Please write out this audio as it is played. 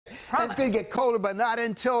And it's going to get colder, but not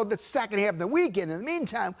until the second half of the weekend. In the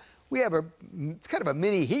meantime, we have it's kind of a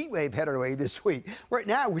mini heat wave headed away this week. Right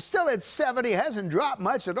now, we're still at 70. Hasn't dropped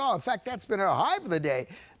much at all. In fact, that's been our high for the day.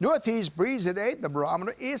 Northeast breeze today. The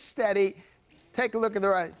barometer is steady. Take a look at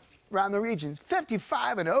the around the regions.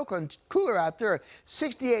 55 in Oakland, cooler out there.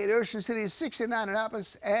 68 Ocean City, 69 in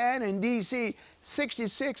Annapolis, and in D.C.,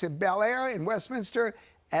 66 in Bel Air, in Westminster,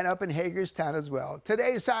 and up in Hagerstown as well.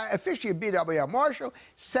 Today's high, officially BWR Marshall,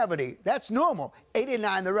 70. That's normal.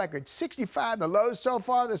 89 the record. 65 the low so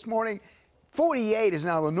far this morning. 48 is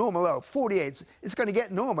now the normal low. 48. It's going to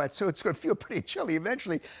get normal, so it's going to feel pretty chilly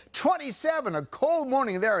eventually. 27, a cold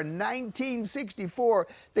morning there in 1964.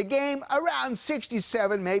 The game around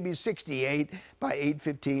 67, maybe 68 by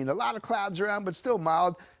 8:15. A lot of clouds around, but still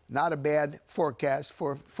mild. Not a bad forecast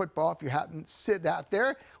for football if you happen to sit out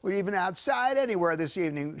there or even outside anywhere this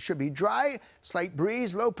evening. Should be dry, slight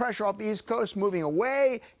breeze, low pressure off the East Coast moving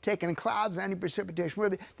away, taking clouds and any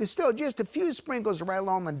precipitation. There's still just a few sprinkles right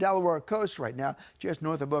along the Delaware coast right now, just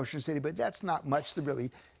north of Ocean City, but that's not much to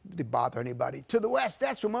really bother anybody. To the west,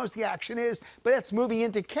 that's where most of the action is, but that's moving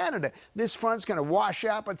into Canada. This front's going to wash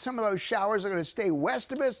out, but some of those showers are going to stay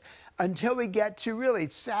west of us until we get to really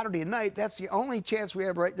Saturday night. That's the only chance we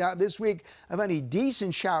have right now this week of any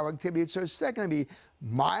decent shower activity. So it's not going to be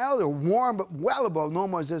mild or warm, but well above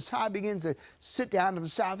normal as this high begins to sit down to the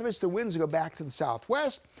south of us. The winds go back to the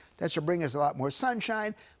southwest. That should bring us a lot more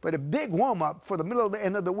sunshine, but a big warm-up for the middle of the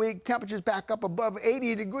end of the week. Temperatures back up above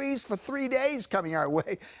 80 degrees for 3 days coming our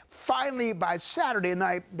way. Finally, by Saturday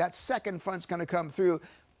night, that second front's going to come through.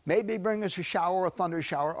 Maybe bring us a shower or thunder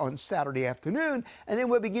shower on Saturday afternoon, and then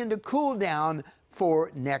we'll begin to cool down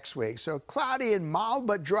for next week. So cloudy and mild,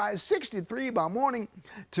 but dry, 63 by morning.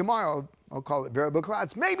 Tomorrow, I'll call it variable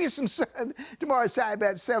clouds, maybe some sun. Tomorrow's high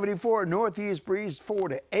at 74, northeast breeze 4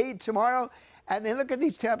 to 8 tomorrow. And then look at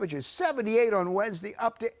these temperatures, 78 on Wednesday,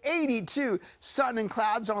 up to 82. Sun and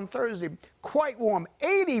clouds on Thursday, quite warm.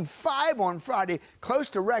 85 on Friday, close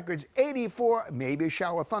to records. 84, maybe a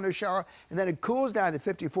shower, thunder shower. And then it cools down to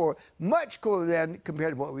 54, much cooler than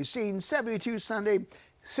compared to what we've seen. 72 Sunday,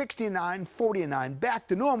 69, 49. Back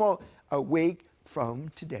to normal a week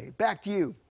from today. Back to you.